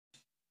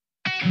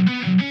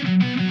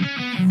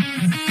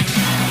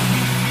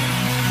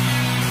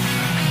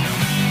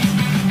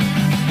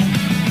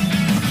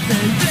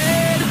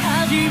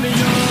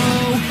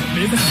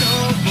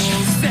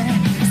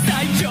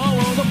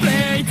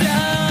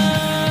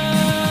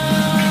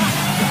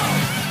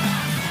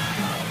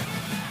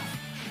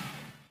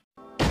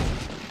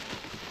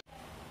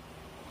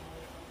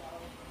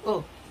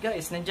Oh,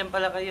 guys, nandiyan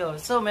pala kayo.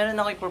 So, meron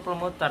ako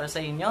ipopromote para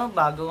sa inyo,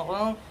 bago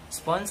akong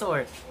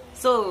sponsor.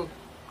 So,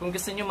 kung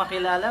gusto nyo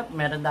makilala,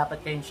 meron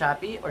dapat kayong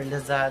Shopee or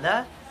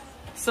Lazada.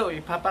 So,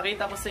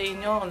 ipapakita ko sa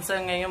inyo kung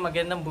saan ngayon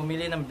magandang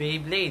bumili ng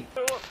Beyblade.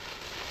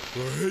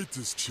 I hate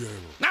this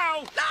channel.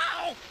 No!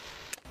 No!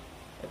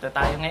 Ito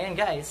tayo ngayon,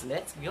 guys.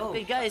 Let's go.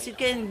 Hey guys, you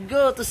can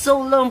go to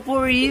So Long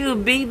For You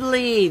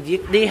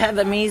Beyblade. They have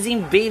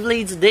amazing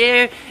Beyblades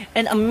there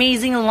and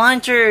amazing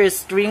launchers,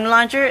 string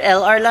launcher,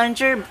 LR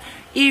launcher,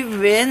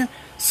 even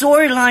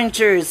sword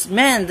launchers.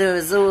 Man,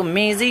 they're so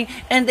amazing,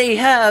 and they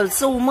have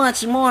so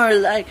much more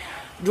like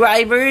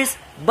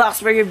drivers, box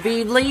for your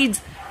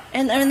Beyblades,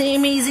 and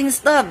amazing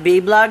stuff.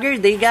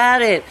 Beyblogger, they got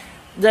it.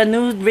 The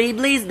new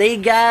Beyblades, they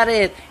got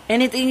it.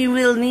 Anything you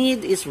will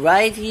need is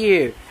right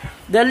here.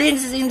 The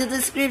links is in the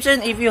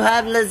description if you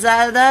have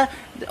Lazada.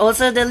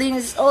 Also, the link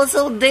is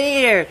also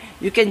there.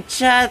 You can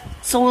chat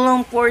So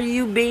Long For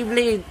You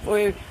Beyblade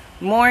for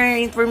more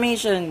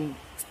information.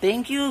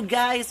 Thank you,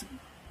 guys.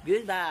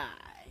 Goodbye.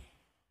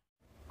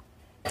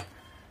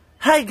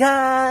 Hi,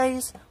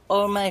 guys.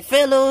 All my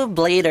fellow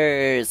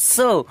bladers.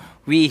 So,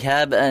 we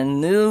have a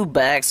new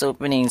box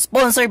opening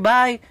sponsored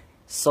by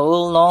So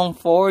Long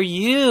For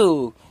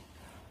You.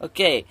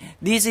 Okay,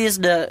 this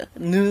is the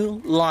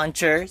new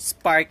launcher,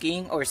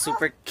 Sparking or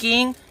Super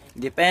King.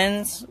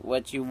 Depends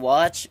what you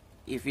watch,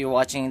 if you're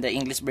watching the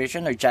English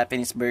version or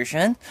Japanese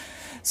version.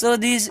 So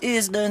this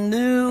is the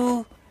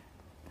new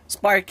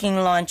Sparking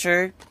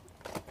launcher.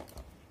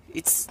 I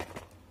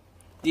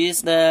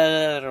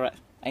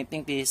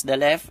think this is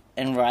the left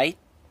and right.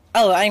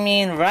 Oh, I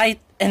mean right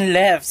and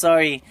left,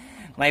 sorry.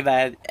 My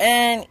bad.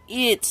 And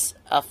it's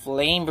a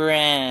flame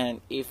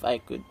brand, if I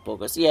could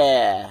focus.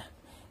 Yeah.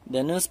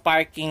 The new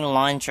Sparking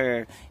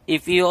launcher.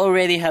 If you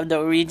already have the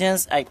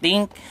origins, I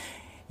think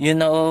you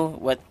know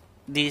what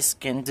this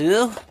can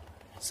do.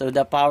 So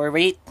the power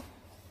rate.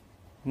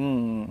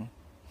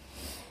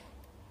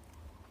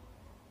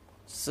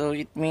 So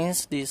it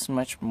means this is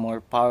much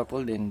more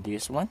powerful than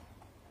this one.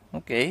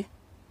 Okay.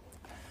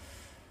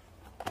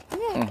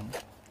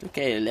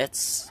 Okay,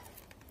 let's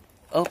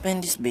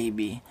open this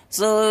baby.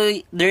 So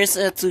there's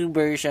a two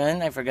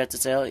version. I forgot to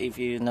tell if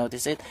you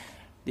notice it.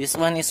 This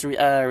one is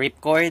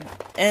ripcord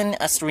and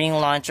a string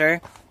launcher.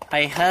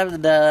 I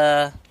have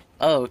the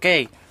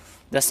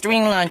the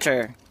string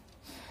launcher.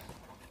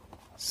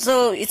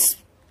 So it's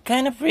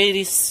kind of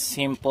pretty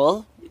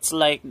simple. It's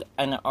like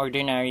an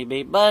ordinary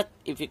babe, but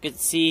if you could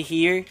see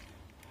here,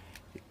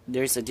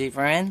 there's a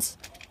difference.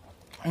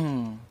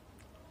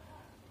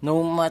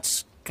 No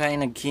much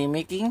kind of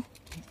gimmicking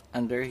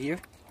under here.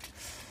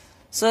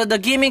 So the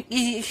gimmick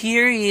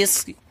here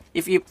is,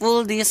 if you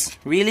pull this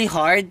really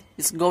hard,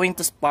 it's going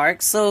to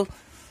spark. So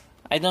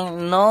I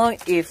don't know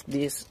if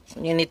this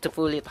you need to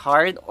pull it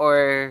hard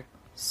or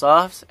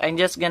soft. I'm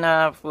just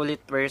gonna pull it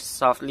first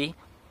softly.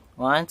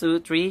 1, 2,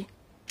 3.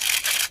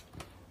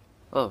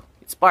 Oh,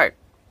 it sparked.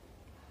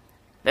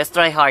 Let's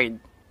try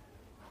hard.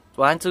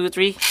 1, 2,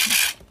 3.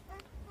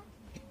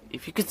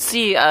 If you could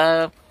see,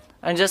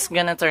 I'm just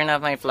gonna turn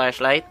off my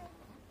flashlight.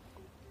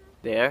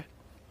 There.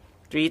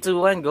 3, 2,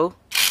 1, go.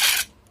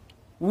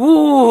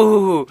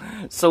 Woo!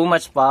 So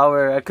much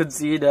power. I could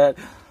see that.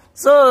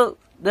 So,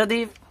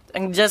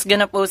 I'm just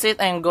gonna pause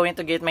it. I'm going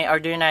to get my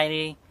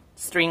ordinary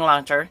string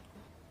launcher.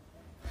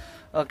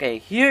 Okay,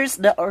 here's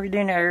the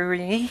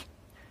ordinary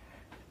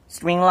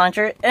string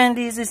launcher. And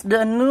this is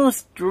the new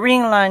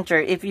string launcher.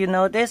 If you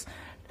notice,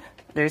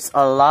 there's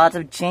a lot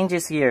of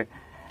changes here.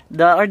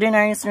 The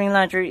ordinary string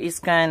launcher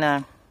is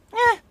kinda,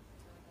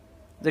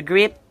 the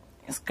grip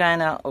is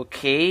kinda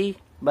okay.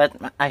 But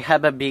I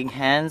have a big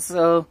hand,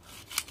 so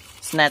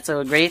it's not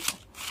so great.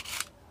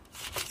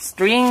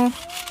 String,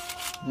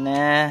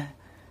 nah.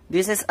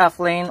 This is a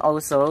flame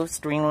also,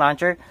 string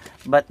launcher.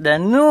 But the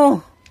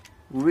new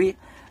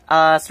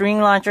string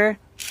launcher,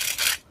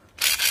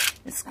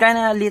 it's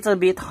kinda a little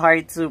bit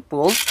hard to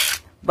pull.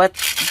 But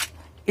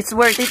it's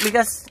worth it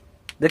because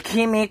the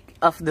gimmick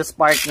of the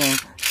sparking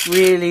is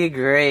really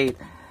great.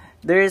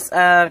 There's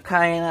a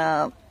kind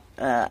of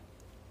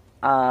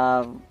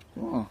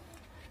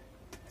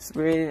it's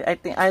really, I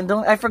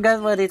forgot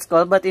what it's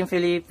called, but in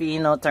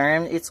Filipino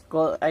term, it's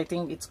called, I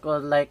think it's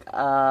called like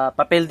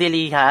papel de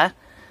liha.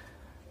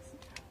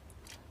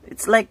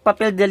 It's like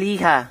papel de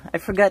liha. I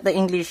forgot the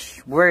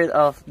English word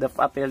of the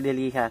papel de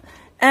liha.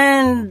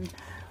 And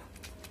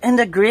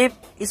the grip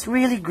is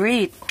really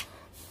great.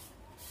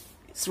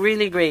 It's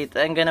really great.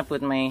 I'm gonna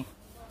put my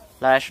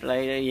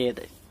flashlight,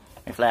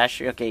 my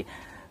flash. Okay,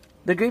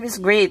 the grip is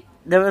great.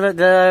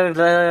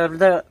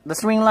 The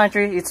string launcher,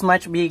 it's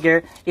much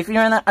bigger. If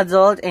you're an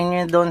adult and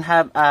you don't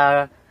have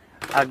a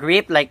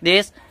grip like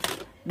this,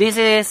 this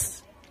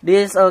is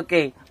This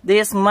okay.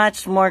 This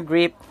much more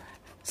grip.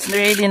 It's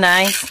really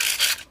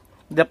nice.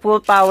 The full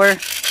power.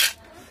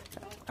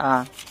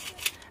 I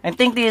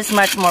think this is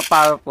much more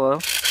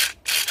powerful.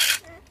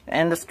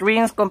 And the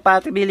strings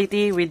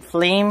compatibility with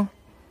flame.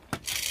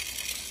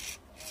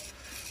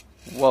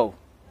 Whoa.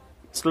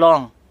 It's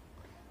long.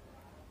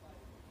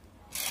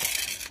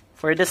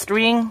 For the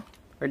string,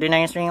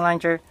 ordinary string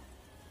launcher.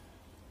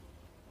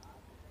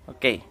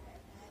 Okay.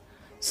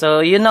 So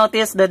you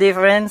notice the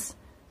difference?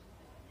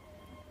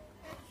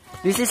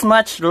 This is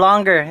much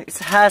longer. It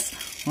has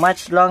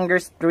much longer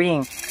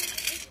string.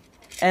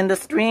 And the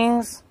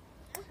strings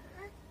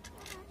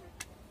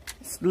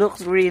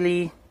looks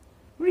really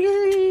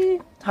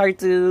hard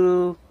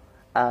to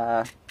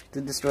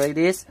destroy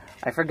this.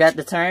 I forgot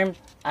the term.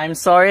 I'm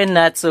sorry,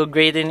 not so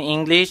great in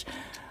English.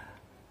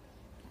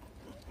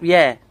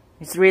 Yeah,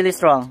 it's really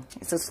strong.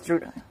 It's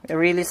a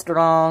really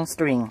strong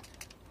string.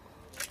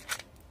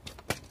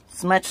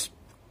 It's much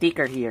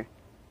thicker here.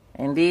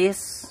 And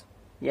this,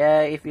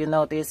 yeah, if you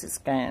notice, it's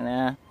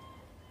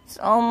it's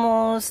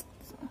almost,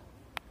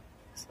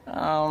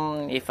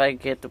 if I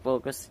get to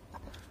focus,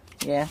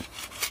 yeah.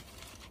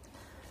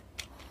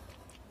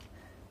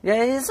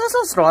 Yeah, it's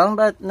also strong,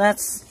 but not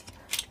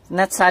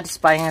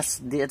satisfying as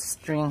the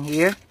string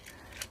here.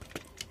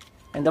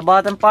 And the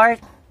bottom part,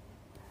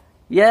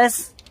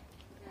 yes,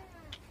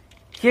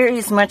 here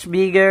is much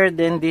bigger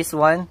than this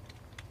one.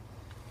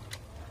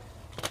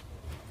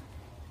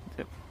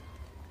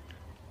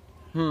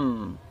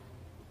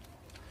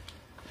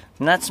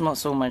 Not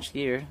so much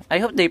here. I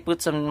hope they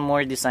put some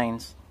more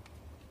designs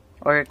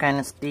or kind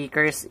of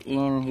stickers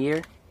in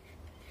here.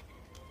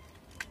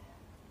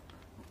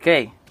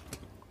 Okay.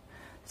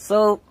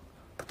 So,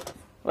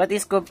 what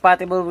is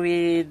compatible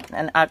with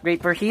an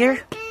upgrade for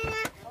here?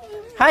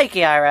 Hi,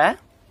 Kiara.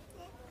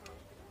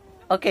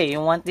 Okay, you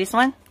want this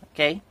one?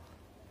 Okay.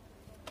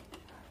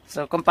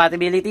 So,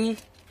 compatibility.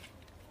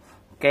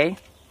 Okay.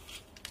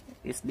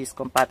 Is this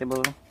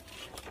compatible?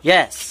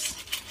 Yes.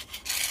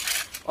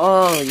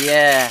 Oh,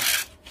 yeah.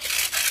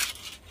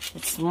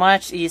 It's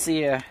much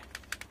easier.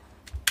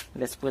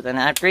 Let's put an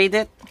upgrade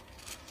it.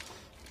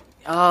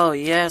 Oh,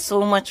 yeah.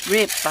 So much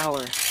grip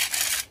power.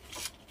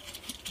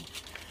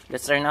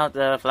 Let's turn out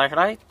the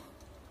flashlight.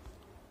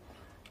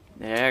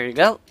 There you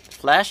go.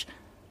 Flash.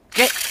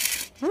 Okay.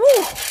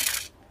 Woo!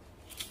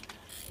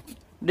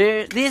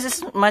 This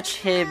is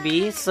much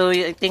heavy, so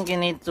I think you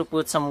need to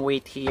put some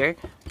weight here.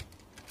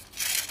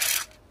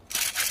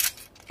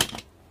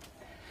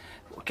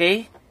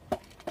 Okay.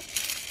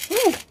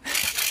 Woo!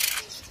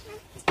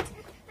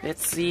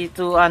 Let's see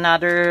to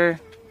another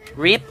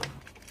grip.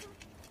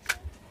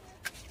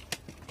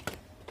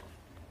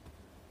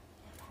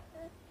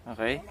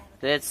 Okay.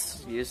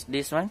 Let's use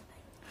this one.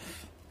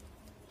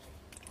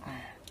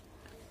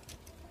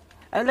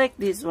 I like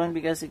this one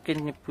because you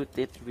can put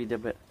it with the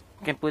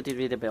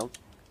belt,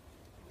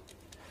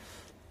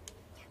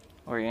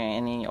 or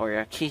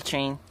a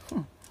keychain.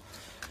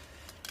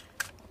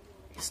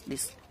 Is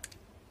this?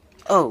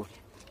 Oh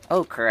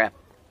crap!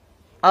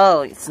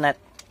 Oh, it's not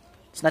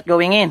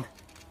going in.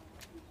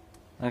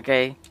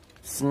 Okay,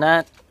 it's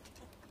not.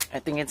 I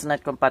think it's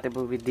not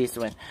compatible with this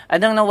one. I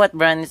don't know what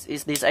brand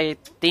is this. I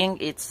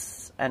think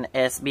it's an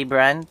SB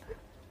brand.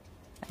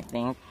 I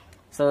think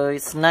so.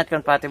 It's not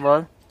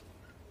compatible.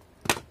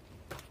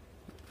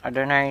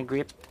 Ordinary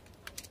grip.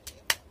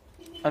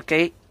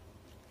 Okay.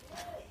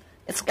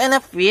 It's kind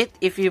of fit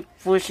if you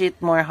push it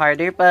more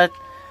harder, but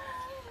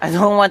I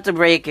don't want to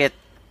break it.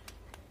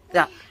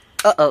 Yeah.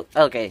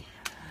 Okay.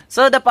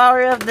 So the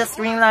power of the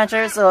string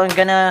launcher. So I'm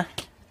gonna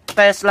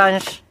test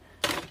launch.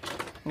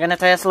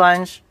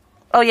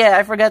 Oh yeah,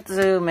 I forgot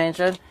to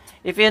mention.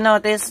 If you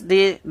notice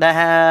the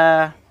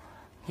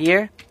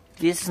here,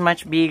 this is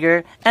much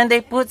bigger, and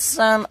they put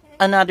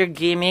another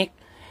gimmick.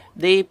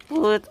 They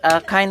put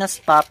a kind of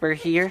stopper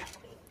here.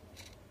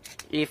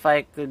 If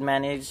I could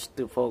manage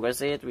to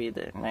focus it with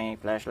my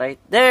flashlight.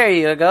 There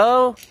you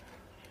go.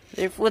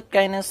 They put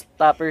kind of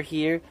stopper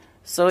here.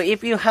 So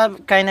if you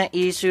have kind of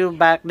issue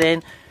back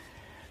then,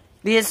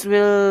 this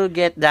will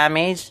get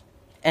damaged.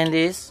 And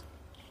this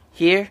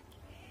here,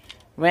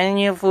 when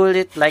you pull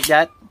it like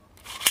that,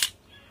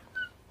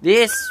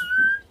 this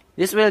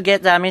will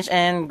get damaged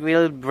and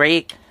will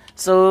break.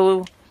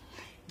 So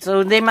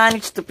they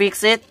managed to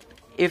fix it.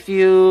 If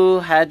you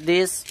had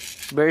this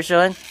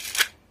version,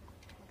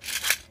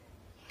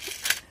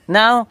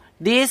 now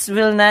this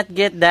will not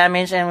get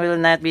damaged and will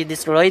not be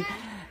destroyed,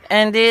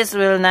 and this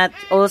will not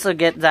also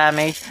get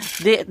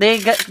damaged.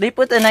 They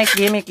put a nice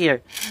gimmick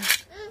here.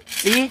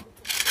 See?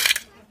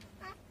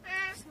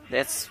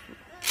 That's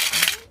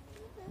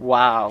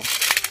wow.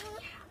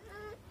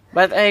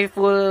 But I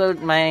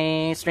pulled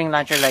my string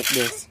launcher like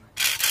this,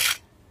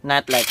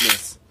 not like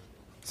this.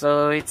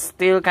 So it's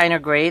still kind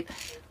of great.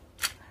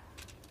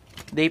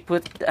 They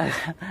put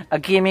a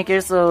gimmick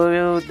here,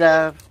 so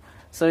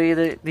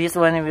this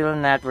one will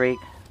not break.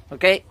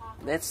 Okay,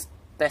 let's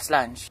test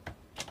launch.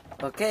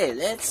 Okay,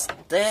 let's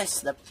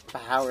test the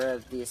power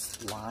of this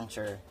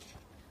launcher.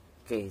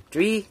 Okay,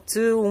 3,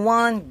 2,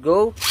 1,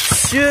 go!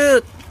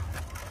 Shoot!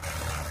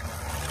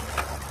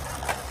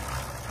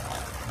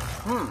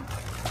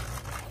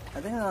 I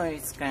don't know,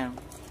 it's kind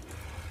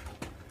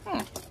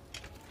of...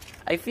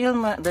 I feel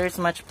there's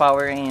much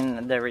power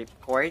in the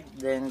ripcord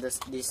than this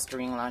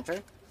string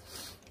launcher.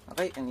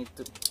 Okay, I need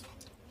to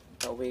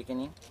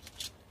awakening.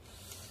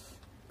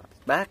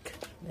 Back,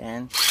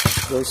 then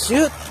go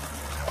shoot.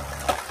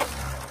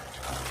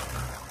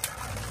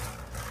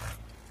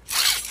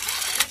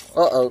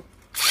 Uh-oh.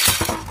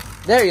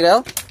 There you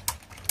go.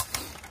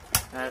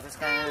 That's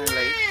kind of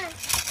late.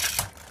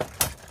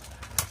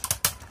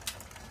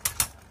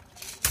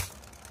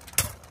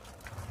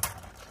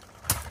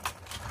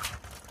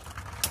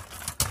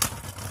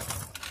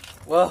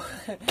 Whoa.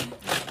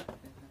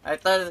 I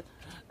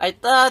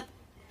thought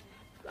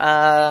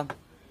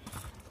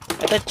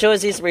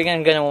Chosies were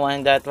gonna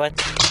want that one.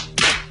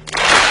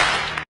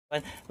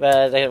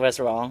 But I was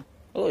wrong.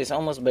 Oh, it's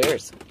almost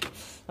bears.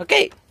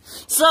 Okay,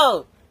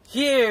 so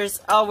here's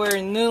our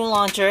new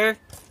launcher.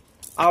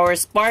 Our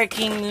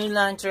sparking new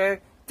launcher.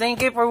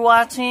 Thank you for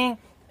watching.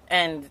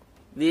 And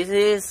this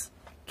is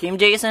Kim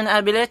Jason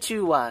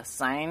Abilechua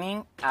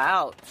signing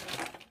out.